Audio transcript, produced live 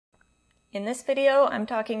In this video, I'm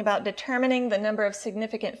talking about determining the number of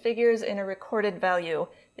significant figures in a recorded value.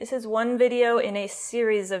 This is one video in a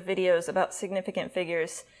series of videos about significant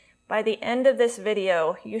figures. By the end of this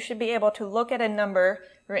video, you should be able to look at a number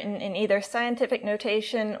written in either scientific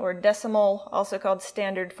notation or decimal, also called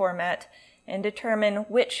standard format, and determine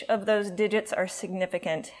which of those digits are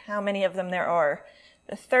significant, how many of them there are.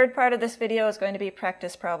 The third part of this video is going to be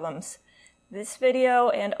practice problems. This video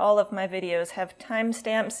and all of my videos have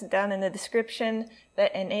timestamps down in the description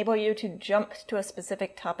that enable you to jump to a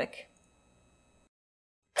specific topic.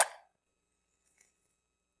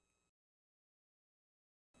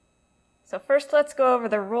 So first, let's go over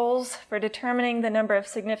the rules for determining the number of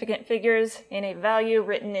significant figures in a value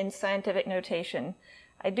written in scientific notation.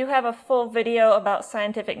 I do have a full video about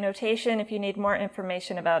scientific notation if you need more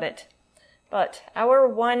information about it. But our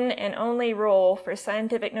one and only rule for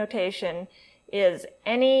scientific notation is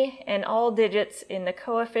any and all digits in the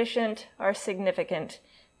coefficient are significant.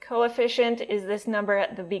 Coefficient is this number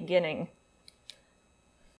at the beginning.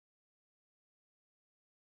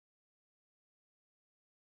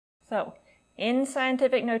 So, in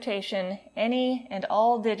scientific notation, any and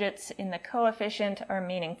all digits in the coefficient are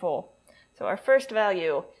meaningful. So our first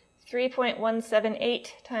value,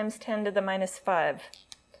 3.178 times 10 to the minus 5.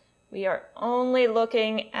 We are only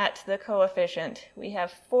looking at the coefficient. We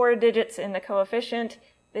have 4 digits in the coefficient.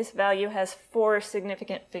 This value has 4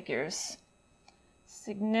 significant figures.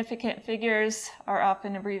 Significant figures are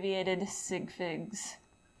often abbreviated sig figs.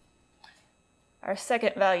 Our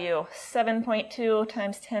second value, 7.2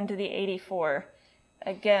 times 10 to the 84.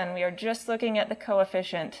 Again, we are just looking at the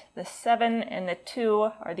coefficient. The 7 and the 2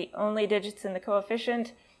 are the only digits in the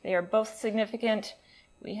coefficient. They are both significant.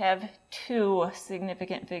 We have 2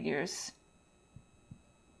 significant figures.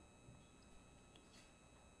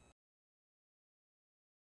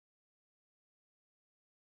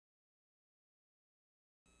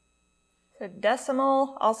 So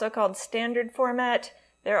decimal, also called standard format,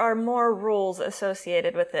 there are more rules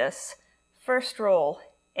associated with this. First rule,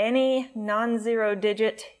 any non-zero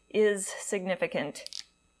digit is significant.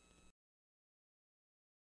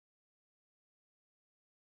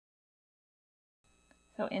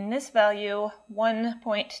 So in this value,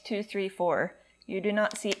 1.234, you do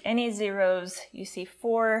not see any zeros. You see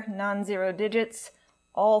 4 non-zero digits.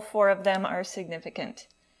 All 4 of them are significant.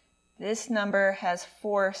 This number has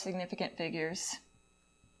 4 significant figures.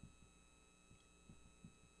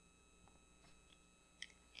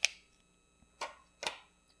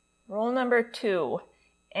 Rule number 2,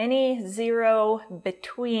 any zero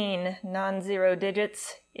between non-zero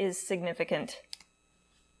digits is significant.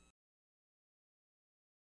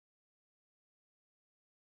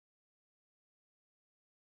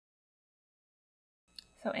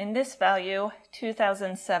 So in this value,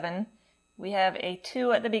 2007, we have a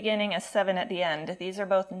 2 at the beginning, a 7 at the end. These are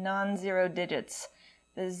both non-zero digits.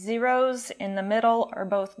 The zeros in the middle are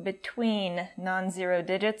both between non-zero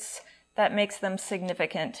digits. That makes them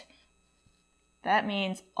significant. That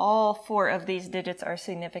means all 4 of these digits are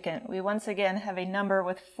significant. We once again have a number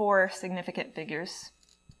with 4 significant figures.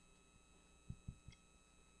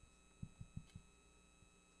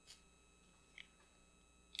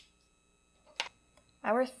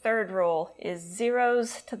 Our third rule is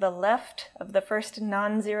zeros to the left of the first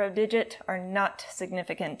non-zero digit are not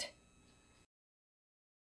significant.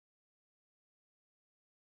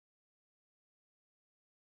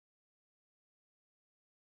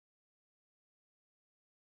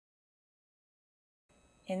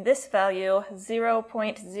 In this value,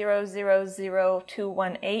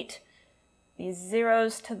 0.000218, these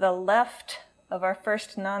zeros to the left of our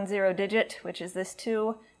first non-zero digit, which is this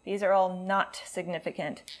 2, these are all not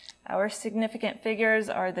significant. Our significant figures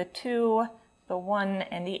are the 2, the 1,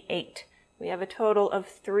 and the 8. We have a total of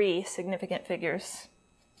 3 significant figures.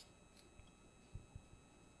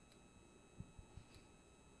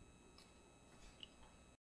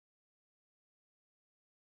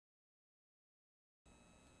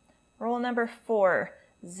 Rule number 4,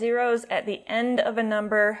 zeros at the end of a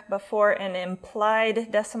number before an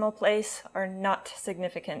implied decimal place are not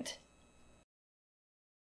significant.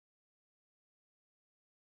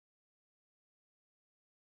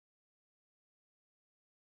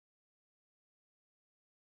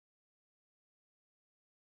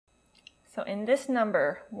 So in this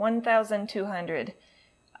number, 1,200,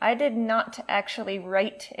 I did not actually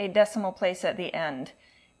write a decimal place at the end.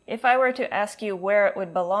 If I were to ask you where it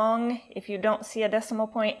would belong, if you don't see a decimal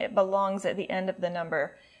point, it belongs at the end of the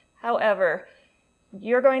number. However,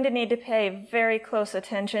 you're going to need to pay very close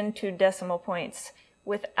attention to decimal points.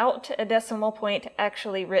 without a decimal point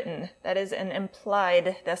actually written. That is an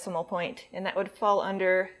implied decimal point, and that would fall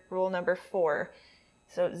under rule number 4.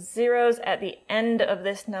 So zeros at the end of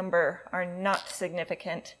this number are not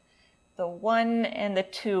significant. The 1 and the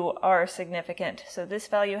 2 are significant, so this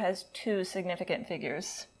value has 2 significant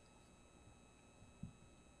figures.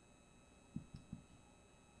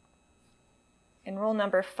 In rule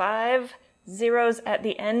number 5, zeros at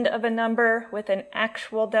the end of a number with an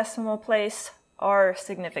actual decimal place are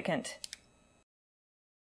significant.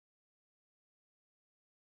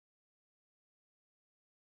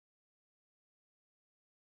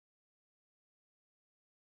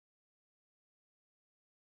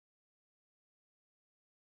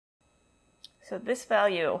 So this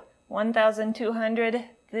value, 1,200,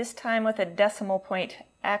 this time with a decimal point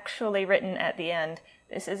actually written at the end.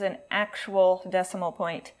 This is an actual decimal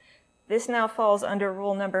point. This now falls under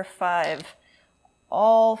rule number 5.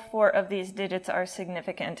 All 4 of these digits are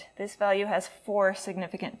significant. This value has 4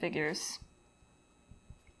 significant figures.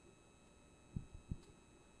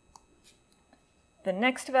 The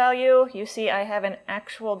next value, you see I have an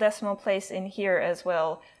actual decimal place in here as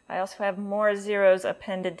well. I also have more zeros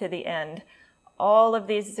appended to the end. All of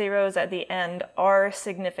these zeros at the end are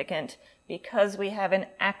significant because we have an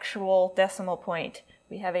actual decimal point.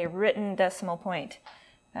 We have a written decimal point.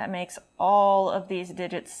 That makes all of these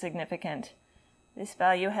digits significant. This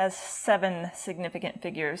value has 7 significant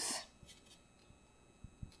figures.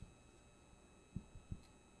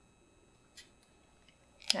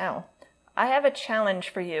 Now, I have a challenge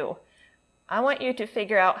for you. I want you to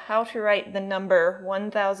figure out how to write the number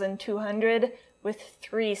 1,200 with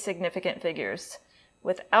 3 significant figures.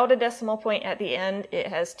 Without a decimal point at the end, it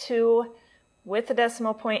has 2. With a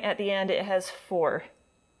decimal point at the end, it has 4.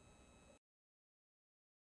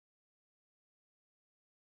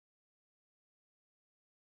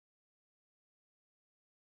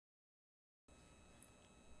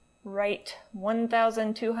 Write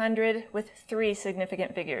 1,200 with 3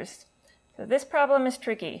 significant figures. So this problem is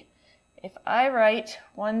tricky. If I write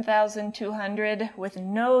 1,200 with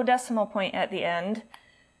no decimal point at the end,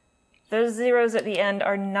 those zeros at the end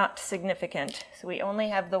are not significant. So we only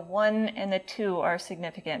have the 1 and the 2 are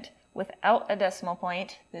significant. Without a decimal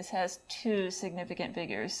point, this has 2 significant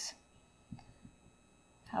figures.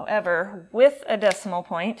 However, with a decimal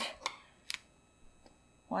point,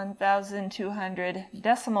 1,200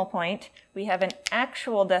 decimal point, we have an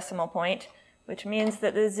actual decimal point, which means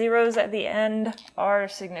that the zeros at the end are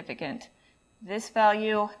significant. This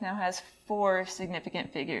value now has 4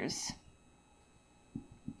 significant figures.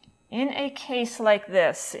 In a case like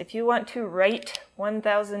this, if you want to write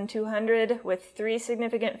 1,200 with 3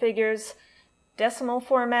 significant figures, decimal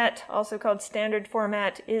format, also called standard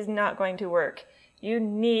format, is not going to work. You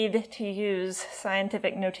need to use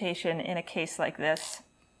scientific notation in a case like this.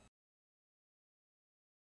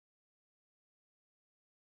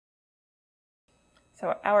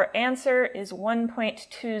 So our answer is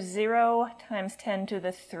 1.20 times 10 to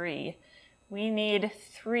the 3. We need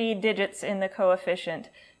 3 digits in the coefficient.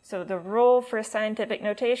 So the rule for scientific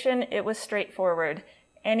notation, it was straightforward.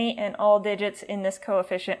 Any and all digits in this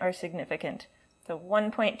coefficient are significant. So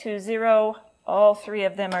 1.20, all 3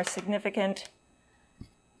 of them are significant.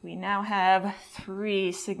 We now have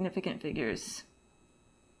 3 significant figures.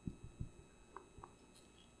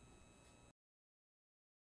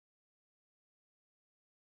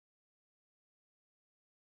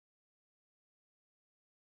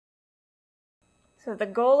 So the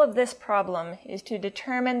goal of this problem is to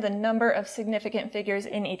determine the number of significant figures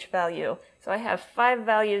in each value. So I have 5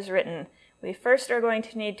 values written. We first are going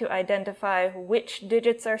to need to identify which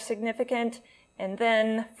digits are significant, and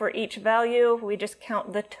then for each value, we just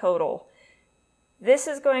count the total. This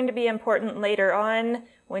is going to be important later on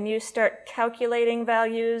when you start calculating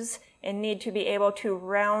values and need to be able to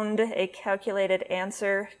round a calculated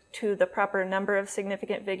answer to the proper number of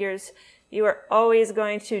significant figures. You are always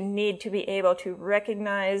going to need to be able to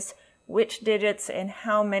recognize which digits and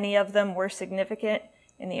how many of them were significant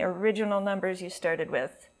in the original numbers you started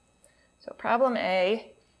with. So problem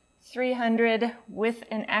A, 300 with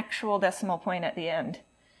an actual decimal point at the end.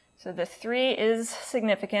 So the 3 is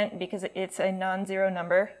significant because it's a non-zero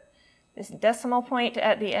number. This decimal point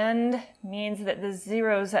at the end means that the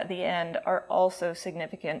zeros at the end are also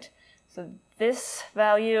significant. So this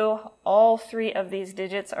value, all 3 of these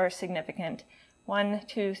digits are significant. 1,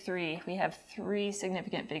 2, 3. We have 3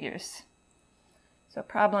 significant figures. So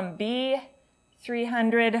problem B,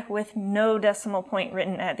 300 with no decimal point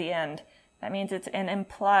written at the end. That means it's an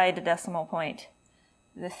implied decimal point.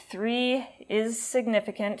 The 3 is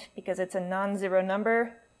significant because it's a non-zero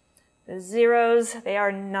number. The zeros, they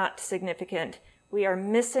are not significant. we are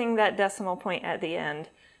missing that decimal point at the end.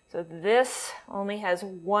 So this only has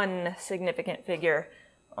one significant figure.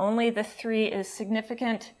 Only the 3 is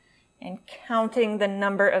significant, and counting the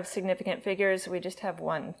number of significant figures, we just have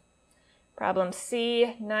 1. Problem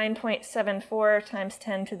C, 9.74 times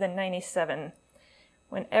 10 to the 97.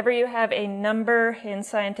 Whenever you have a number in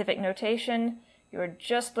scientific notation, you're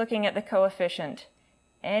just looking at the coefficient.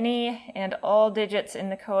 Any and all digits in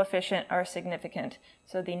the coefficient are significant.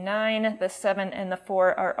 So the 9, the 7, and the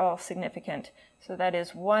 4 are all significant. So that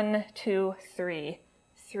is 1, 2, 3.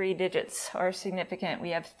 3 digits are significant. We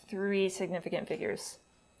have 3 significant figures.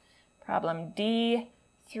 Problem D,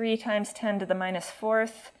 3 times 10 to the minus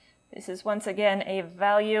 4th. This is once again a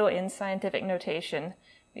value in scientific notation.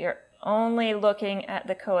 We are only looking at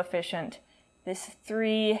the coefficient. This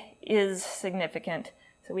 3 is significant.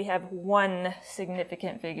 So we have 1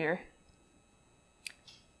 significant figure.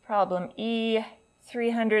 Problem E,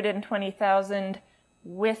 320,000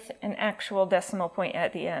 with an actual decimal point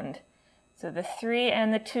at the end. So the 3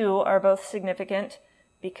 and the 2 are both significant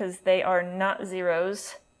because they are not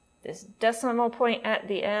zeros. This decimal point at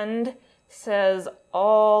the end says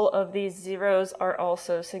all of these zeros are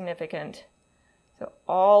also significant. So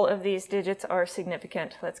all of these digits are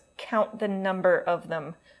significant. Let's count the number of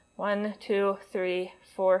them. 1, 2, 3,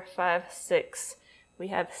 4, 5, 6. We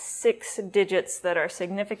have 6 digits that are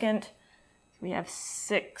significant. We have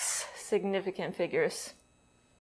 6 significant figures.